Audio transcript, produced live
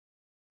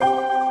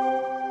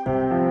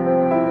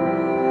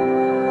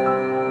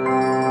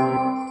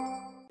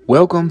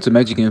Welcome to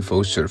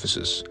MagicInfo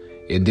Services.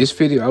 In this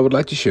video I would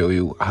like to show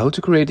you how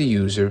to create a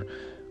user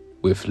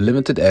with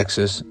limited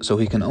access so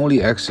he can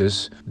only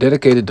access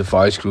dedicated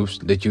device groups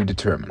that you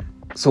determine.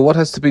 So what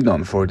has to be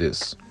done for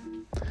this?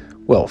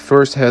 Well,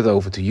 first head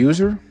over to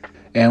user,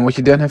 and what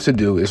you then have to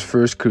do is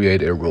first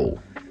create a role.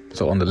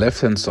 So on the left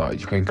hand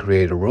side you can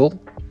create a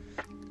role,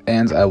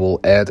 and I will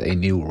add a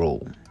new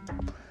role.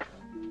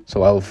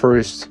 So I will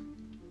first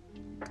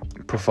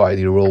provide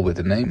the role with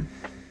a name.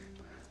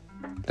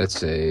 Let's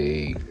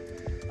say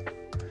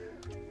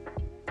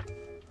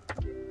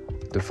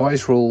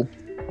device role.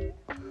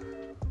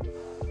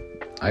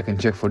 I can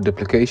check for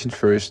duplications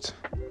first,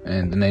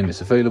 and the name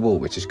is available,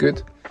 which is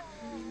good.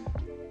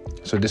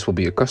 So this will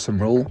be a custom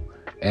role,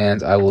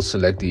 and I will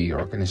select the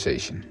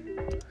organization.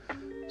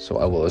 So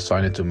I will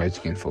assign it to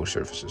MagicInfo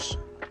Services.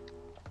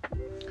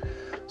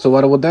 So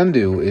what I will then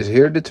do is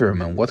here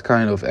determine what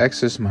kind of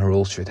access my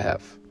role should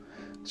have.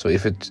 So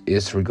if it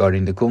is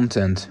regarding the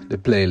content, the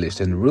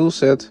playlist and the rule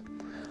set,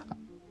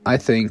 I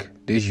think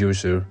this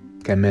user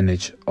can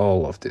manage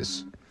all of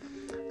this.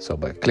 So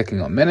by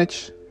clicking on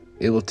manage,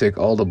 it will tick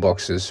all the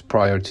boxes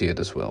prior to it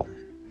as well.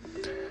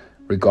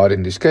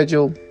 Regarding the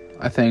schedule,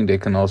 I think they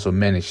can also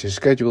manage the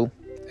schedule,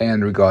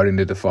 and regarding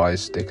the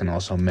device, they can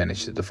also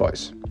manage the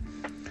device.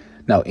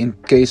 Now in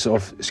case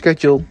of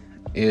schedule,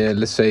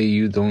 let's say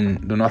you do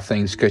not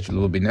think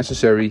schedule will be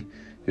necessary,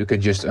 you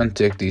can just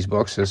untick these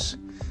boxes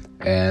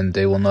and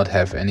they will not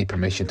have any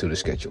permission to the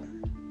schedule.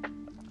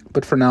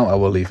 But for now I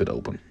will leave it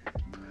open.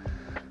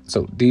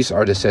 So these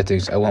are the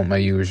settings I want my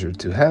user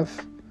to have,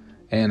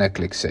 and I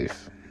click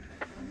save.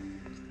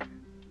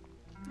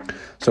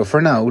 So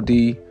for now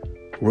the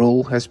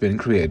role has been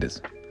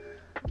created.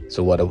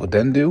 So what I will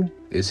then do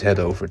is head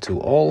over to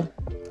all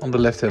on the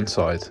left hand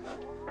side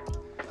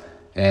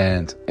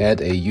and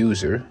add a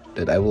user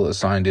that I will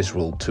assign this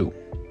role to.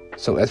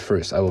 So at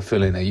first I will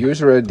fill in a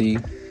user ID,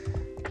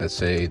 let's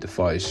say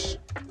device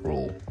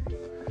role,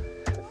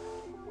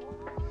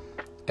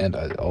 and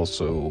I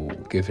also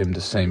give him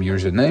the same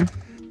username.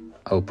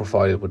 I will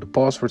provide it with the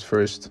password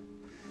first.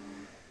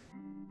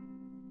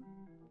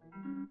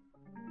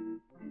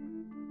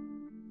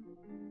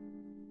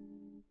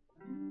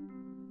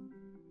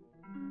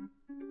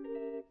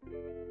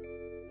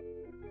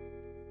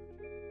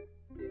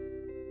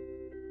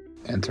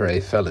 Enter a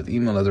valid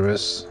email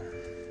address.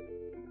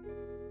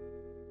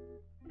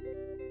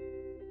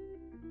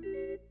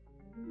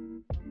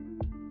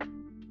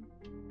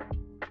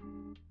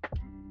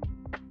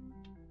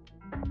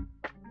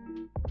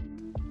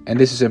 And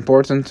this is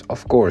important,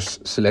 of course,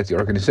 select the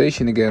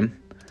organization again.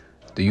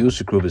 The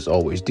user group is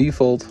always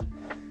default,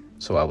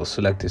 so I will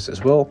select this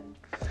as well.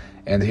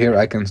 And here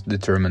I can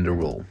determine the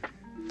role.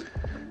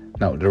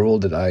 Now the role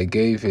that I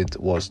gave it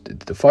was the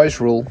device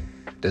role.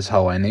 That's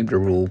how I named the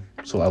role,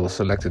 so I will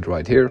select it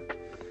right here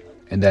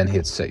and then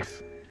hit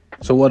save.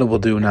 So what I will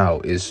do now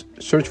is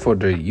search for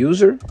the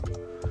user,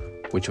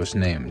 which was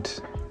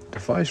named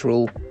device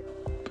role.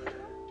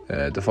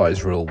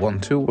 Device role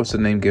 12 was the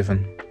name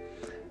given.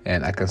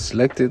 And I can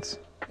select it,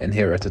 and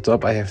here at the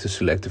top I have to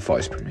select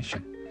device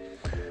permission.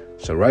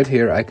 So right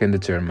here I can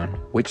determine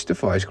which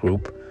device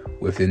group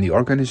within the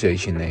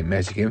organization name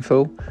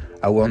MagicInfo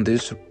I want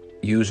this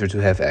user to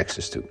have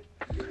access to.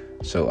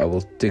 So I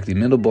will tick the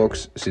middle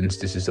box, since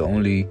this is the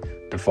only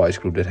device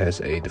group that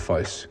has a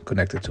device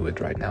connected to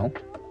it right now,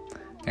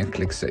 and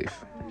click save.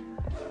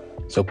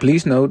 So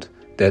please note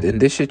that in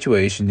this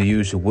situation the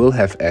user will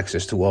have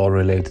access to all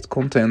related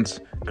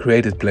content,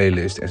 created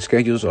playlists and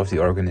schedules of the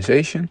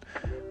organization,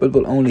 but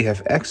will only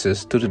have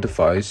access to the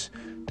device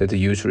that the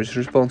user is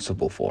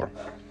responsible for.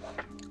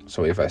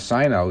 So if I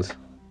sign out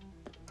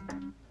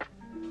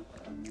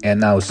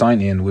and now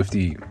sign in with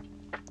the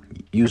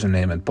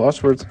username and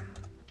password.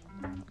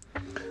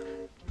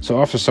 So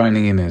after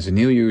signing in as a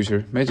new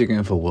user,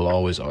 MagicInfo will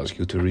always ask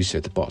you to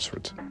reset the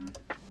password.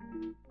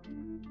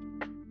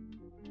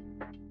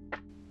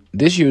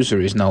 This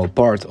user is now a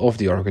part of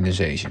the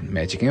organization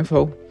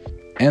MagicInfo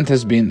and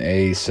has been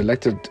a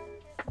selected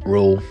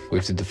role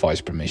with the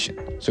device permission.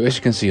 So as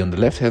you can see on the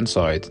left hand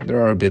side,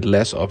 there are a bit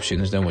less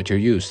options than what you're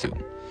used to.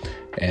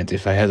 And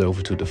if I head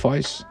over to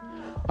device,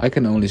 I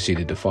can only see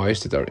the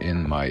device that are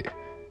in my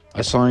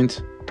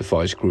assigned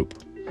device group.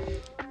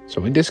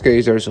 So in this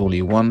case there's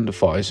only one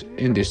device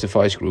in this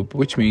device group,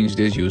 which means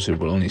this user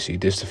will only see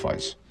this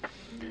device.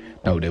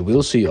 Now they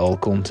will see all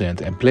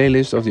content and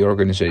playlists of the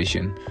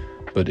organization,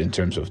 but in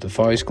terms of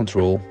device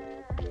control,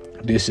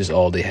 this is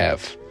all they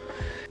have.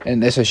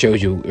 And as I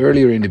showed you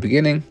earlier in the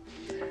beginning,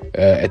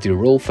 at the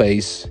role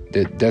phase,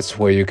 that's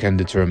where you can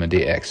determine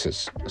the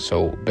access.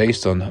 So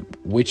based on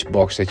which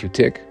box that you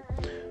tick,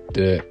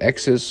 the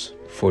access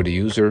for the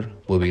user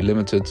will be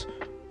limited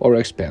or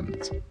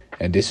expanded.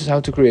 And this is how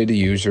to create a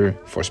user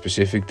for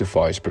specific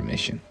device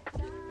permission.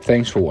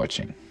 Thanks for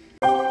watching.